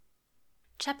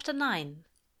Chapter 9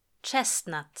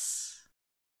 Chestnuts.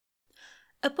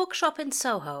 A bookshop in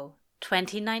Soho,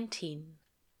 2019.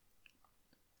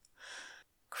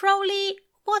 Crowley,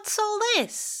 what's all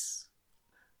this?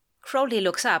 Crowley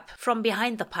looks up from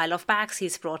behind the pile of bags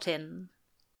he's brought in.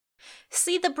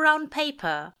 See the brown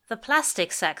paper, the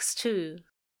plastic sacks too.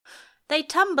 They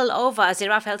tumble over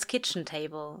Aziraphale's kitchen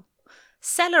table.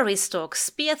 Celery stalks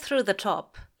spear through the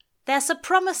top. There's a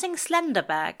promising slender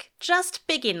bag, just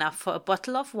big enough for a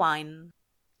bottle of wine.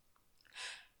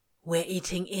 We're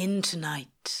eating in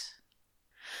tonight.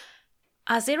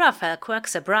 Aziraphale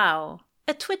quirks a brow,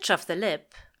 a twitch of the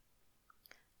lip.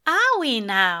 Are we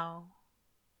now?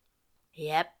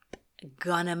 Yep,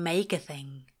 gonna make a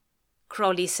thing,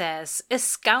 Crowley says, a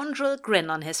scoundrel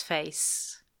grin on his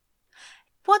face.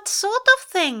 What sort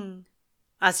of thing?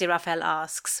 Aziraphale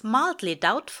asks, mildly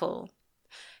doubtful.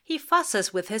 He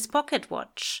fusses with his pocket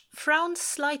watch, frowns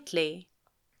slightly.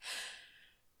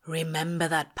 Remember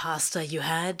that pastor you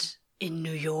had in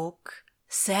New York?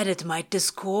 Said it might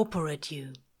discorporate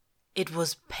you. It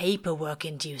was paperwork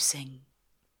inducing.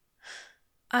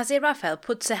 Aziraphale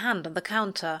puts a hand on the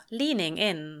counter, leaning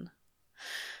in.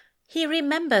 He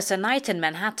remembers a night in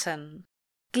Manhattan.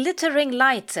 Glittering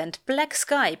lights and black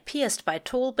sky pierced by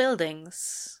tall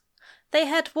buildings. They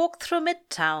had walked through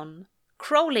Midtown.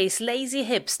 Crowley's lazy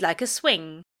hips like a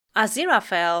swing.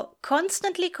 Aziraphale,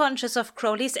 constantly conscious of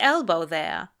Crowley's elbow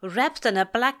there, wrapped in a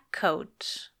black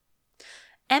coat.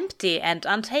 Empty and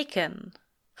untaken.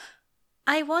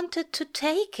 I wanted to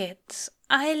take it.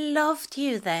 I loved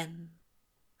you then.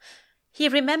 He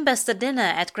remembers the dinner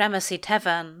at Gramercy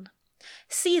Tavern.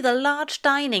 See the large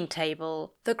dining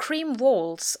table, the cream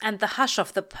walls and the hush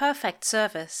of the perfect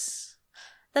service.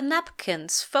 The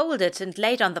napkins folded and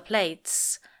laid on the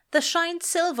plates. The shined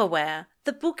silverware,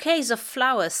 the bouquets of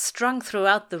flowers strung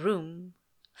throughout the room.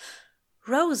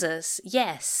 Roses,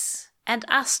 yes, and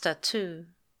aster too.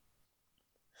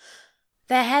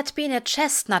 There had been a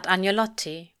chestnut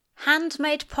agnolotti,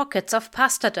 handmade pockets of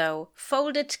pasta dough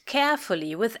folded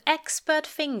carefully with expert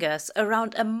fingers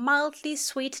around a mildly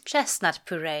sweet chestnut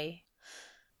puree.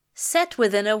 Set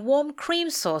within a warm cream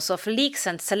sauce of leeks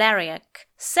and celeriac,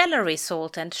 celery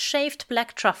salt and shaved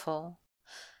black truffle.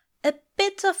 A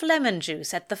bit of lemon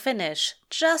juice at the finish,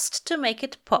 just to make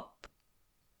it pop.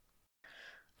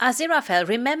 Aziraphale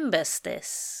remembers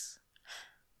this.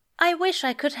 I wish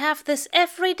I could have this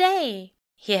every day,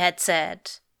 he had said.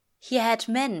 He had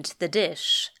meant the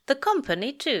dish, the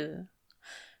company too.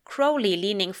 Crowley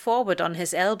leaning forward on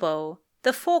his elbow,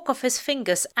 the fork of his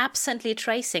fingers absently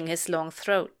tracing his long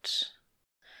throat.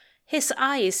 His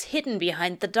eyes hidden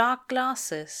behind the dark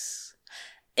glasses.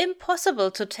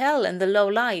 Impossible to tell in the low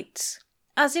light.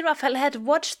 Aziraphale had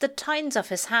watched the tines of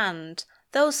his hand,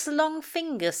 those long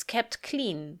fingers kept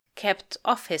clean, kept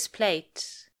off his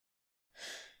plate.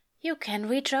 You can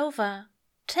reach over,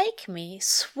 take me,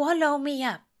 swallow me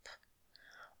up.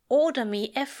 Order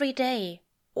me every day,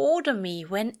 order me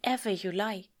whenever you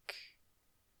like.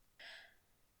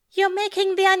 You're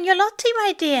making the agnolotti,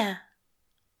 my dear?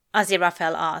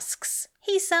 Aziraphale asks.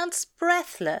 He sounds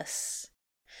breathless.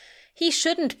 He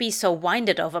shouldn't be so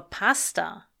winded over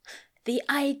pasta. The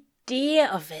idea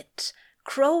of it.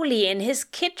 Crowley in his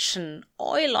kitchen,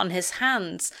 oil on his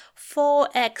hands, 4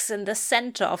 eggs in the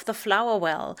center of the flour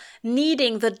well,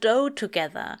 kneading the dough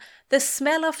together, the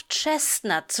smell of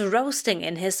chestnuts roasting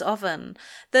in his oven,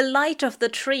 the light of the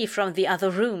tree from the other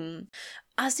room.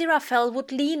 Aziraphale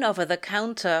would lean over the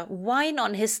counter, wine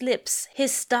on his lips,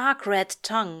 his dark red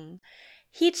tongue.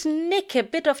 He'd nick a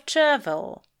bit of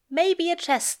chervil. Maybe a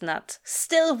chestnut,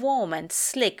 still warm and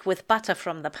slick with butter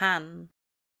from the pan.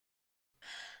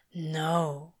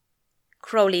 No,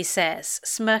 Crowley says,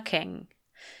 smirking.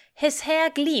 His hair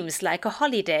gleams like a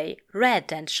holiday,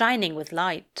 red and shining with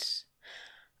light.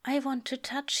 I want to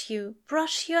touch you,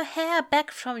 brush your hair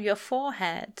back from your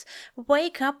forehead,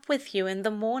 wake up with you in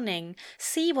the morning,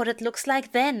 see what it looks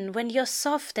like then when you're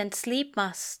soft and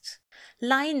sleep-mussed.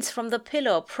 Lines from the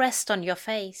pillow pressed on your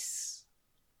face.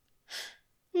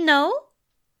 No,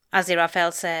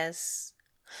 Aziraphale says.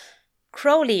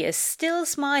 Crowley is still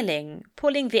smiling,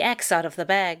 pulling the eggs out of the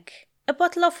bag. A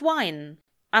bottle of wine,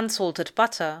 unsalted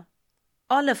butter,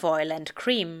 olive oil and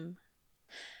cream.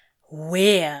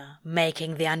 We're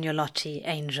making the agnolotti,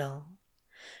 Angel.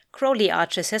 Crowley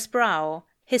arches his brow,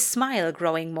 his smile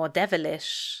growing more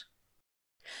devilish.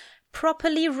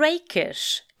 Properly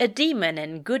rakish, a demon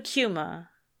in good humor.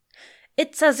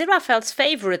 It's Aziraphale's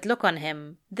favorite look on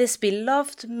him, this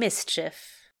beloved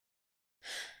mischief.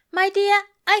 My dear,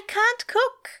 I can't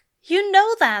cook. You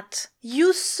know that.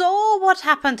 You saw what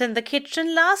happened in the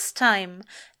kitchen last time.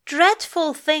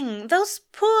 dreadful thing, those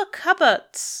poor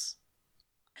cupboards.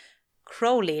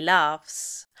 Crowley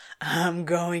laughs. I'm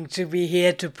going to be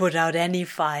here to put out any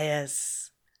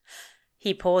fires.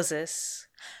 He pauses.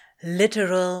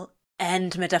 Literal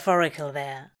and metaphorical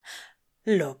there.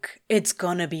 Look, it's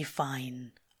gonna be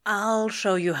fine. I'll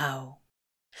show you how.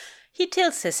 He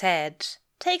tilts his head,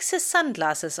 takes his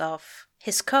sunglasses off,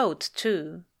 his coat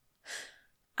too.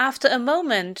 After a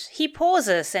moment, he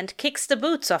pauses and kicks the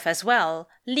boots off as well,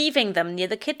 leaving them near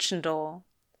the kitchen door.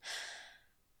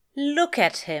 Look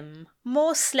at him,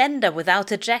 more slender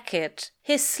without a jacket,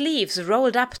 his sleeves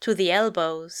rolled up to the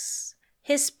elbows,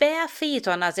 his bare feet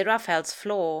on Aziraphale's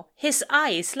floor, his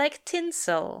eyes like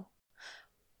tinsel.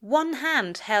 One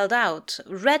hand held out,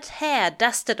 red hair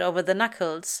dusted over the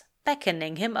knuckles,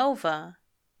 beckoning him over.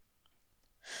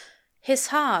 His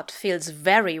heart feels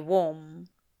very warm.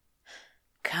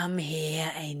 Come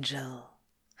here, Angel,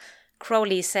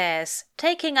 Crowley says,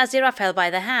 taking Aziraphale by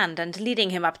the hand and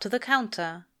leading him up to the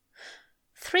counter.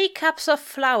 3 cups of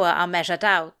flour are measured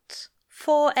out,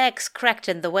 4 eggs cracked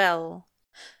in the well.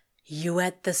 You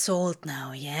add the salt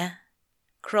now, yeah?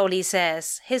 Crowley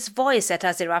says, his voice at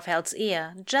Aziraphale's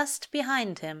ear, just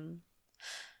behind him.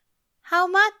 How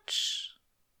much?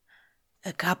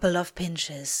 A couple of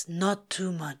pinches, not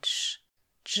too much.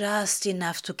 Just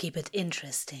enough to keep it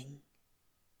interesting.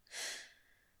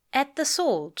 Add the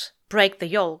salt, break the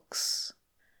yolks.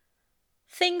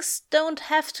 Things don't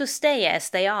have to stay as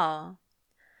they are.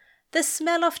 The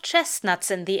smell of chestnuts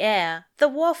in the air, the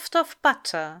waft of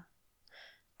butter.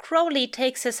 Crowley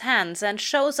takes his hands and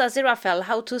shows Aziraphale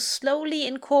how to slowly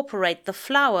incorporate the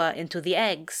flour into the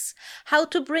eggs, how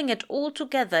to bring it all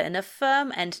together in a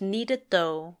firm and kneaded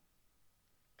dough.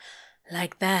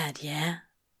 Like that, yeah?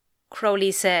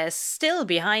 Crowley says, still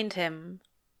behind him.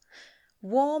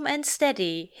 Warm and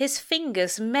steady, his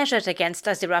fingers measured against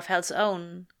Aziraphale's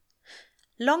own.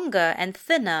 Longer and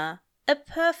thinner, a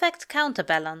perfect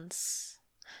counterbalance.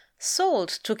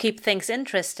 Salt to keep things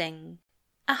interesting.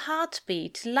 A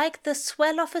heartbeat like the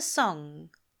swell of a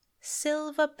song.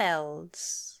 Silver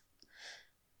bells.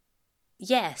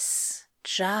 Yes,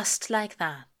 just like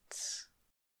that.